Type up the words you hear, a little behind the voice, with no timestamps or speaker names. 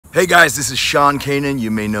Hey guys, this is Sean Kanan.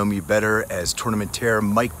 You may know me better as tournamentaire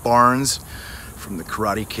Mike Barnes from the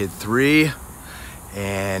Karate Kid 3.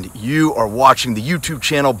 And you are watching the YouTube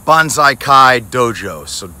channel Bonsai Kai Dojo.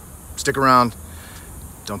 So stick around,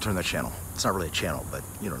 don't turn that channel. It's not really a channel, but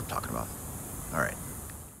you know what I'm talking about. All right.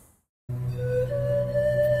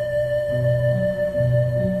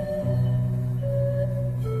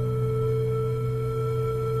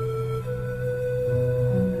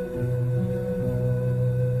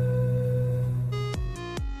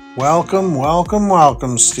 Welcome, welcome,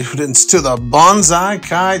 welcome, students, to the Bonsai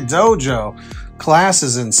Kai Dojo. Class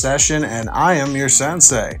is in session, and I am your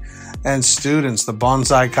sensei. And students, the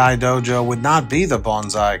Bonsai Kai Dojo would not be the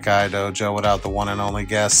Bonsai Kai Dojo without the one and only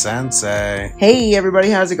guest sensei. Hey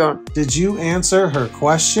everybody, how's it going? Did you answer her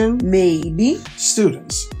question? Maybe.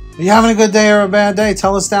 Students, are you having a good day or a bad day?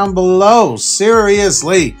 Tell us down below,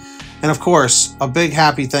 seriously. And of course, a big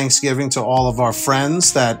happy Thanksgiving to all of our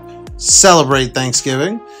friends that celebrate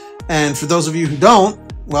Thanksgiving. And for those of you who don't,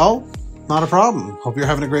 well, not a problem. Hope you're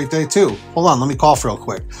having a great day too. Hold on, let me cough real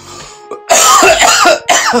quick.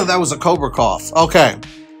 That was a Cobra cough. Okay,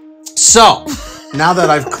 so now that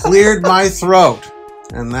I've cleared my throat,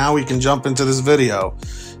 and now we can jump into this video.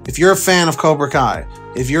 If you're a fan of Cobra Kai,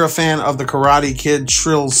 if you're a fan of the Karate Kid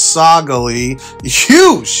Trill Sagali,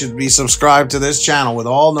 you should be subscribed to this channel with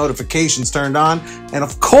all notifications turned on. And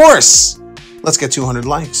of course, let's get 200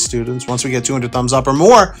 likes, students. Once we get 200 thumbs up or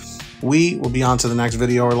more, we will be on to the next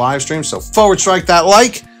video or live stream. So forward strike that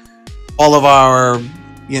like. All of our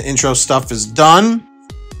intro stuff is done.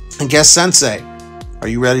 And guest sensei, are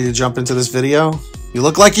you ready to jump into this video? You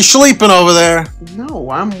look like you're sleeping over there. No,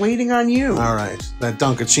 I'm waiting on you. All right. That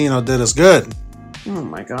Dunkachino did us good. Oh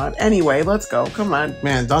my god. Anyway, let's go. Come on.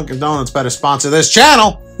 Man, Dunkin' Donuts better sponsor this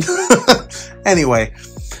channel. Anyway,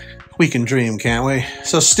 we can dream, can't we?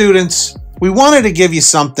 So students, we wanted to give you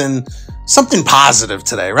something positive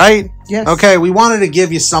today, right? Yes. Okay, we wanted to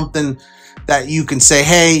give you something that you can say,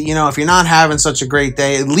 hey, you know, if you're not having such a great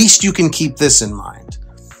day, at least you can keep this in mind.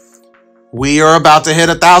 We are about to hit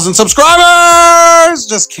 1,000 subscribers!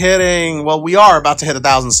 Just kidding. Well, we are about to hit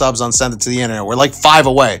 1,000 subs on Send It to the Internet. We're like 5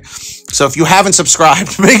 away. So if you haven't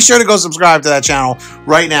subscribed, make sure to go subscribe to that channel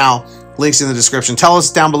right now. Links in the description. Tell us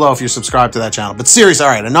down below if you're subscribed to that channel. But seriously,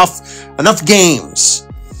 all right, enough games.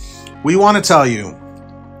 We want to tell you,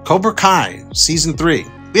 Cobra Kai Season 3.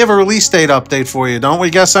 We have a release date update for you, don't we,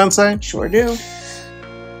 guest sensei? Sure do.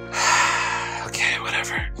 Okay,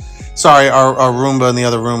 whatever. Sorry, our Roomba in the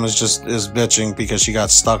other room is bitching because she got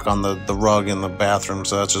stuck on the rug in the bathroom,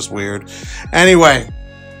 so that's just weird. Anyway,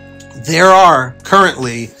 there are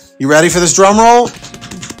currently, you ready for this drum roll?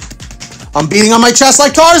 I'm beating on my chest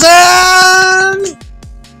like Tarzan!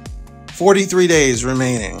 43 days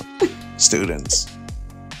remaining, students.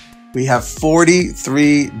 We have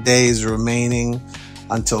 43 days remaining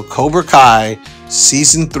until Cobra Kai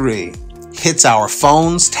Season 3 hits our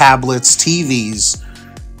phones, tablets, TVs,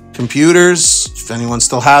 computers, if anyone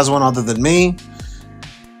still has one other than me.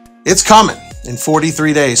 It's coming in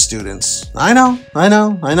 43 days, students. I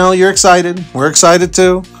know, you're excited. We're excited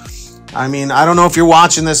too. I mean, I don't know if you're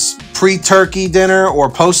watching this pre-turkey dinner or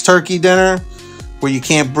post-turkey dinner where you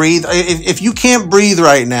can't breathe. If you can't breathe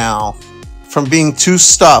right now from being too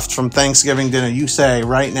stuffed from Thanksgiving dinner, you say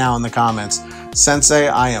right now in the comments, Sensei,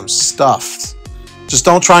 I am stuffed. Just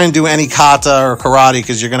don't try and do any kata or karate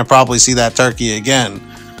because you're going to probably see that turkey again.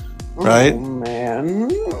 Right? Oh, man.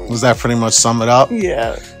 Does that pretty much sum it up?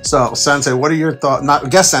 Yeah. So, Sensei, what are your thoughts?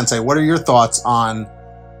 Guest Sensei, what are your thoughts on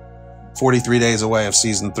 43 days away of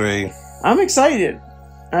Season 3? I'm excited.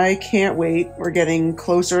 I can't wait. We're getting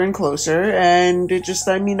closer and closer, and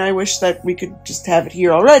I wish that we could just have it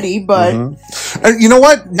here already, but... You know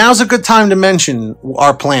what? Now's a good time to mention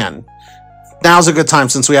our plan. Now's a good time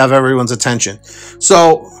since we have everyone's attention.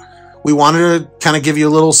 So, we wanted to kind of give you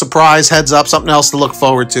a little surprise heads up, something else to look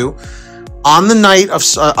forward to. On the night of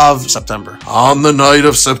September. On the night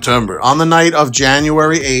of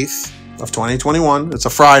January 8th of 2021. It's a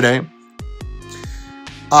Friday.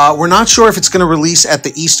 We're not sure if it's going to release at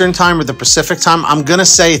the Eastern time or the Pacific time. I'm going to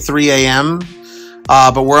say 3 a.m.,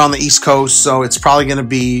 but we're on the East Coast, so it's probably going to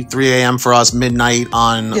be 3 a.m. for us, midnight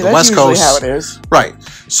on the West Coast. That's usually how it is. Right.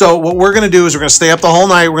 So what we're going to do is we're going to stay up the whole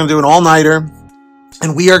night. We're going to do an all-nighter,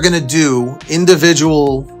 and we are going to do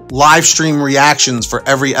individual live stream reactions for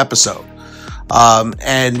every episode.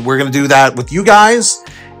 And we're going to do that with you guys.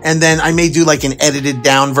 And then I may do like an edited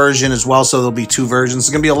down version as well. So there'll be 2 versions. There's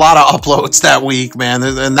going to be a lot of uploads that week, man.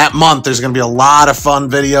 And that month, there's going to be a lot of fun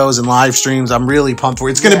videos and live streams. I'm really pumped for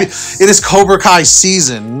it. It's going to be, it is Cobra Kai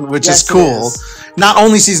season, which is cool. not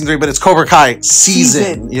only season 3, but it's Cobra Kai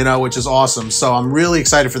season, you know, which is awesome. So I'm really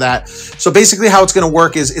excited for that. So basically how it's going to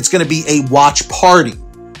work is it's going to be a watch party.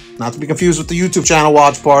 Not to be confused with the YouTube channel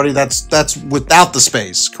watch party. That's without the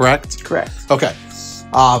space, correct? Correct. Okay.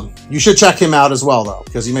 You should check him out as well, though,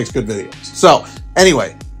 because he makes good videos. So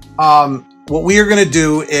anyway, what we are going to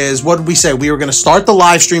do is, what did we say? We were going to start the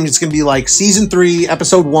live stream. It's going to be like season 3,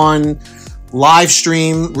 episode 1, live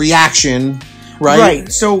stream reaction, right?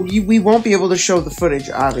 Right. So we won't be able to show the footage,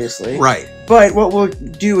 obviously. Right. But what we'll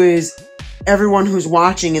do is everyone who's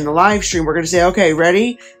watching in the live stream, we're going to say, okay,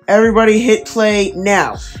 ready? Everybody hit play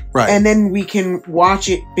now. Right. And then we can watch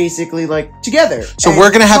it basically like together. So we're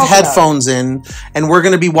going to have headphones in, and we're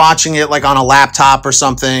going to be watching it like on a laptop or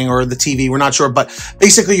something, or the TV. We're not sure. But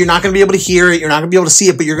basically, you're not going to be able to hear it. You're not going to be able to see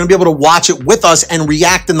it, but you're going to be able to watch it with us and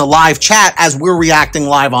react in the live chat as we're reacting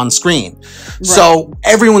live on screen. Right. So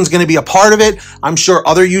everyone's going to be a part of it. I'm sure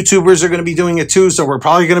other YouTubers are going to be doing it too. So we're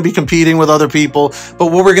probably going to be competing with other people. But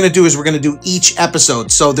what we're going to do is we're going to do each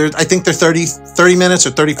episode. So I think they're 30 minutes or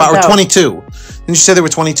 35 or 22. Didn't you say they were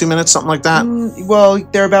 22 minutes, something like that? Well,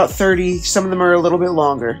 they're about 30. Some of them are a little bit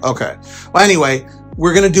longer. Okay. Well, anyway,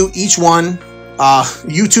 we're going to do each one.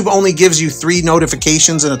 YouTube only gives you 3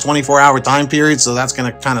 notifications in a 24-hour time period, so that's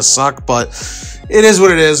going to kind of suck, but it is what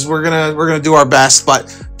it is. We're going to do our best,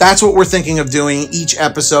 but that's what we're thinking of doing each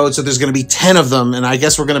episode. So there's going to be 10 of them, and I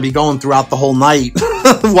guess we're going to be going throughout the whole night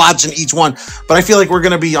watching each one. But I feel like we're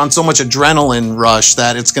going to be on so much adrenaline rush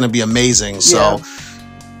that it's going to be amazing. So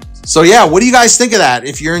So yeah, what do you guys think of that?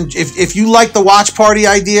 If you like the watch party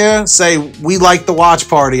idea, say we like the watch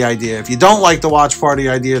party idea. If you don't like the watch party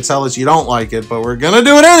idea, tell us you don't like it, but we're gonna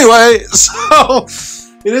do it anyway. So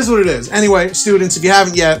it is what it is. Anyway, students, if you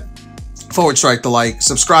haven't yet, /strike the like,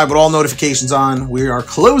 subscribe with all notifications on. We are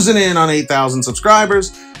closing in on 8,000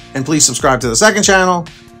 subscribers, and please subscribe to the second channel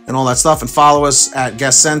and all that stuff, and follow us at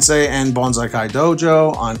Guest Sensei and Bonsai Kai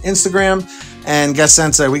Dojo on Instagram. And Guest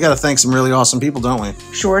Sensei, we got to thank some really awesome people, don't we?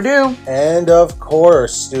 Sure do. And of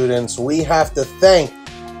course, students, we have to thank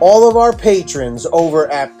all of our patrons over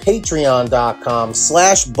at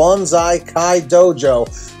patreon.com/Bonsai Kai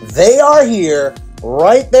Dojo. They are here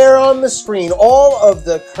right there on the screen. All of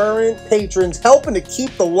the current patrons helping to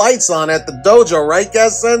keep the lights on at the dojo, right,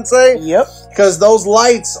 Guest Sensei? Yep. Because those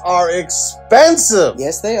lights are expensive.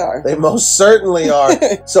 Yes, they are. They most certainly are.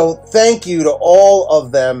 So thank you to all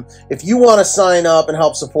of them. If you want to sign up and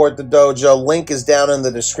help support the dojo, link is down in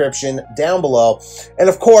the description down below. And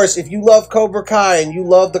of course, if you love Cobra Kai and you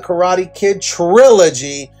love the Karate Kid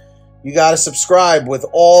trilogy, you got to subscribe with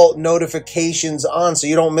all notifications on so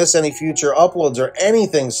you don't miss any future uploads or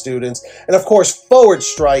anything, students. And of course,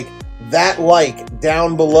 /strike that like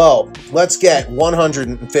down below. Let's get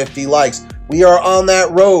 150 likes. We are on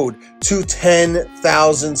that road to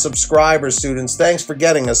 10,000 subscribers, students. Thanks for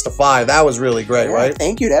getting us to 5. That was really great, right?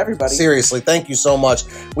 Thank you to everybody. Seriously, thank you so much.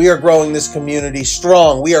 We are growing this community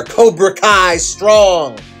strong. We are Cobra Kai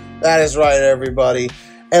strong. That is right, everybody.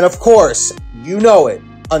 And of course, you know it.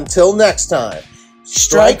 Until next time,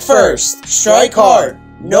 strike first, strike hard,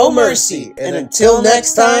 no mercy. And until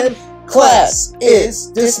next time, class is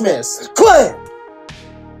dismissed. Class!